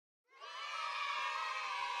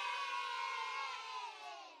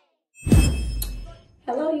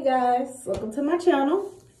Hello you guys, welcome to my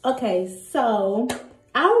channel. Okay, so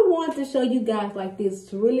I want to show you guys like this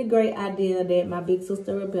really great idea that my big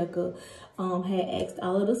sister Rebecca had asked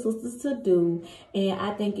all of the sisters to do, and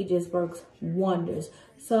I think it just works wonders.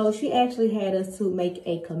 So she actually had us to make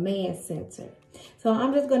a command center. So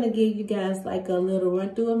I'm just going to give you guys like a little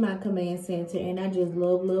run through of my command center, and I just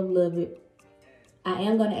love it. I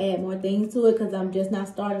am going to add more things to it because I'm just not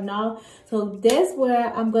starting off. So that's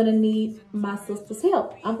where I'm going to need my sister's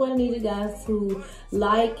help. I'm going to need you guys to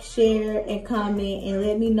like, share, and comment and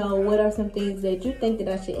let me know what are some things that you think that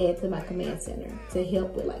I should add to my command center to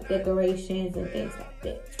help with like decorations and things like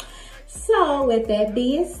that. So with that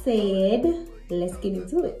being said, let's get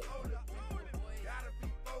into it.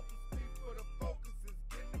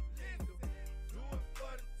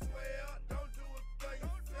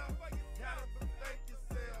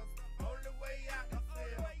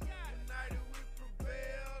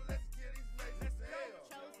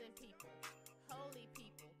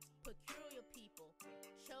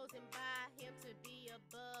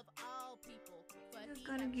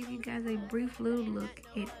 I'm gonna give you guys a brief little look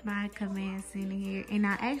at my command center here, and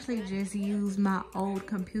I actually just used my old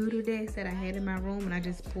computer desk that I had in my room, and I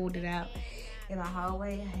just pulled it out in my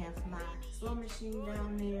hallway. I have my slow machine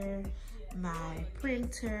down there, my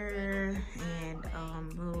printer, and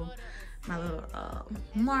my little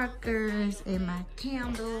markers, and my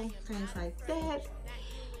candle, things like that.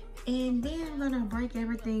 And then I'm gonna break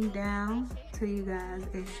everything down to you guys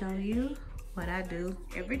and show you what I do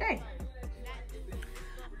every day.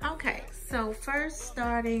 Okay, so first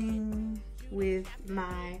starting with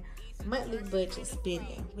my monthly budget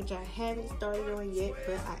spending, which I haven't started on yet,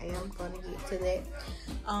 but I am going to get to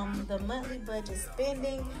that. The monthly budget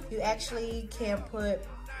spending, you actually can put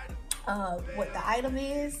what the item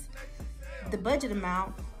is, the budget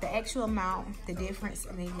amount, the actual amount, the difference,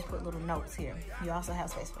 and then you put little notes here. You also have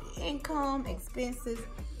space for your income, expenses,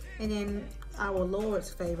 and then our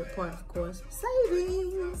Lord's favorite part, of course,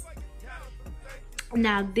 savings.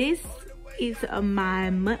 Now this is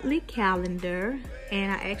my monthly calendar, and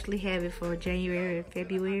I actually have it for January and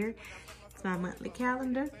February. It's my monthly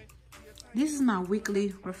calendar. This is my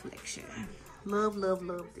weekly reflection. Love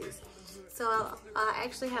this. So I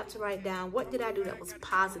actually have to write down, what did I do that was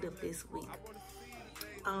positive this week?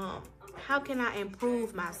 How can I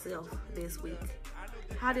improve myself this week?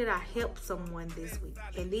 How did I help someone this week?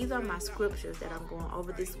 And these are my scriptures that I'm going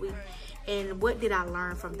over this week. And what did I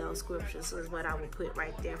learn from those scriptures is what I will put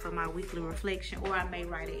right there for my weekly reflection, or I may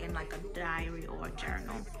write it in like a diary or a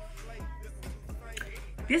journal.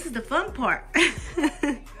 This is the fun part.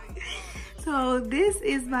 So this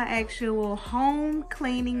is my actual home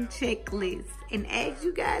cleaning checklist. And as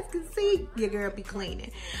you guys can see, your girl be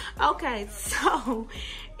cleaning. Okay, so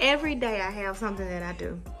every day I have something that I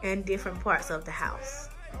do in different parts of the house.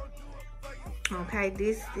 Okay,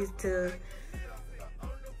 this is to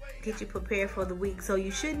get you prepared for the week. So you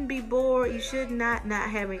shouldn't be bored. You should not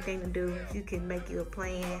have anything to do. You can make you a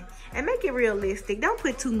plan and make it realistic. Don't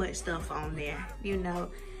put too much stuff on there, you know.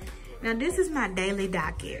 Now this is my daily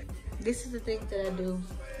docket. This is the things that I do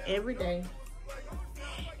every day.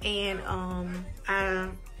 And I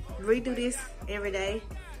redo this every day.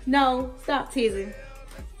 No, stop teasing.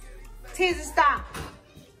 Teasing, stop.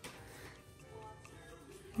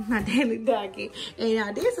 My daily docket. And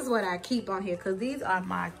now this is what I keep on here, because these are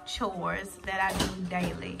my chores that I do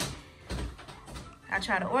daily. I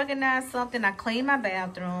try to organize something. I clean my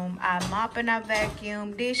bathroom. I mop and I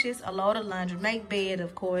vacuum, dishes, a load of laundry, make bed,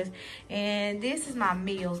 of course. And this is my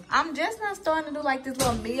meals. I'm just not starting to do like this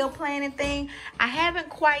little meal planning thing. I haven't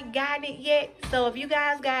quite gotten it yet. So if you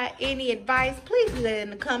guys got any advice, please leave it in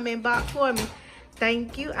the comment box for me.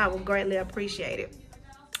 Thank you. I would greatly appreciate it.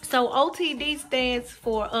 So OTD stands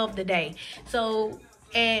for of the day. So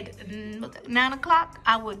at 9 o'clock,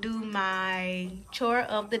 I would do my chore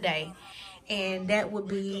of the day. And that would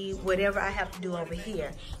be whatever I have to do over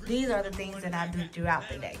here. These are the things that I do throughout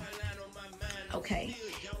the day. Okay.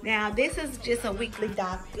 Now, this is just a weekly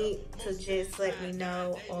docket to just let me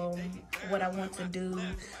know what I want to do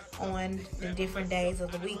on the different days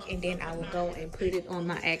of the week. And then I will go and put it on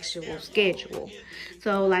my actual schedule.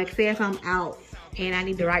 So, like, say if I'm out and I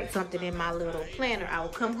need to write something in my little planner, I will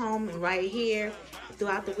come home and write it here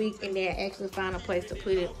throughout the week, and then actually find a place to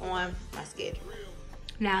put it on my schedule.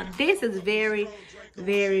 Now, this is very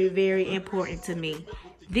important to me.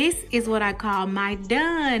 This is what I call my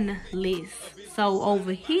done list. So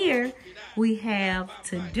over here, we have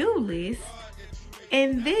to-do list.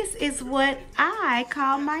 And this is what I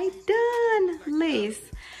call my done list.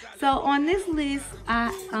 So on this list,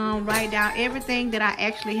 I write down everything that I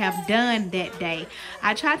actually have done that day.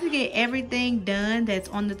 I try to get everything done that's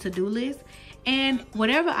on the to-do list. And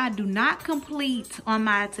whatever I do not complete on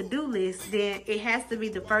my to-do list, then it has to be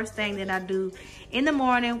the first thing that I do in the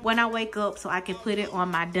morning when I wake up so I can put it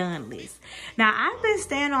on my done list. Now, I've been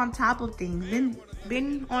staying on top of things,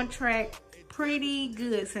 been on track pretty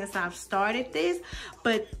good since I've started this.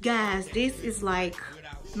 But guys, this is like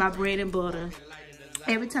my bread and butter.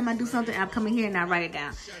 Every time I do something, I come in here and I write it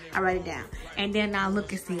down. And then I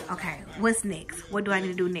look and see, okay, what's next? What do I need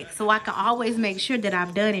to do next? So I can always make sure that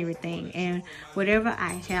I've done everything. And whatever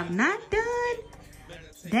I have not done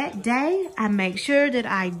that day, I make sure that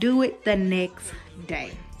I do it the next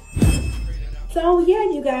day. So yeah,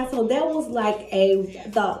 you guys, so that was like I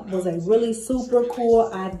thought was a really super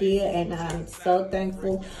cool idea, and I'm so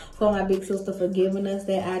thankful for my big sister for giving us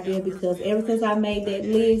that idea, because ever since I made that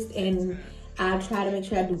list, and I try to make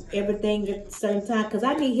sure I do everything at a certain time, because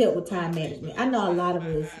I need help with time management. I know a lot of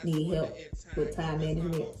us need help with time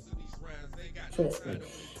management. Trust me.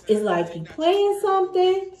 It's like you plan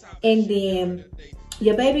something and then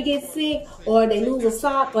your baby gets sick, or they lose a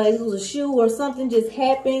sock, or they lose a shoe, or something just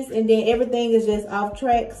happens, and then everything is just off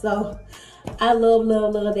track. So I love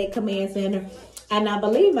that command center, and I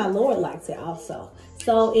believe my Lord likes it also.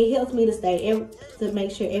 So it helps me to make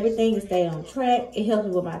sure everything is stayed on track. It helps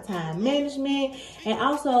me with my time management, and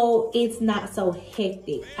also it's not so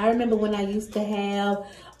hectic. I remember when I used to have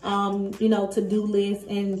you know, to-do lists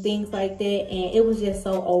and things like that, and it was just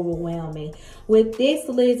so overwhelming. With this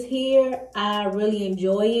list here, I really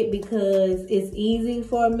enjoy it because it's easy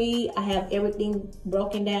for me. I have everything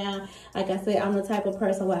broken down. Like I said, I'm the type of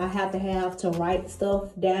person where I have to write stuff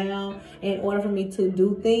down in order for me to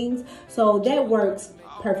do things. So that works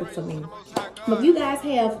perfect for me. But if you guys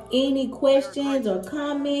have any questions or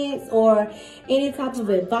comments or any type of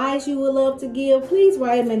advice you would love to give, please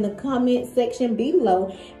write them in the comment section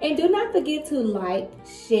below. And do not forget to like,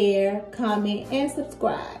 share, comment, and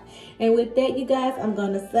subscribe. And with that, you guys, I'm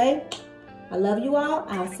going to say, I love you all.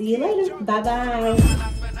 I'll see you later. Bye-bye.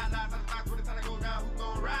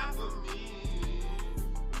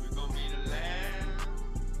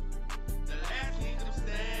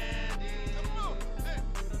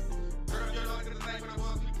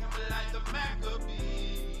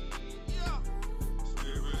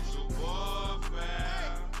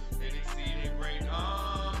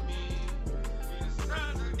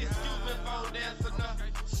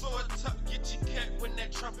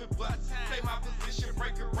 Trumpet butts, say my position,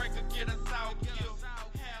 breaker, get us out.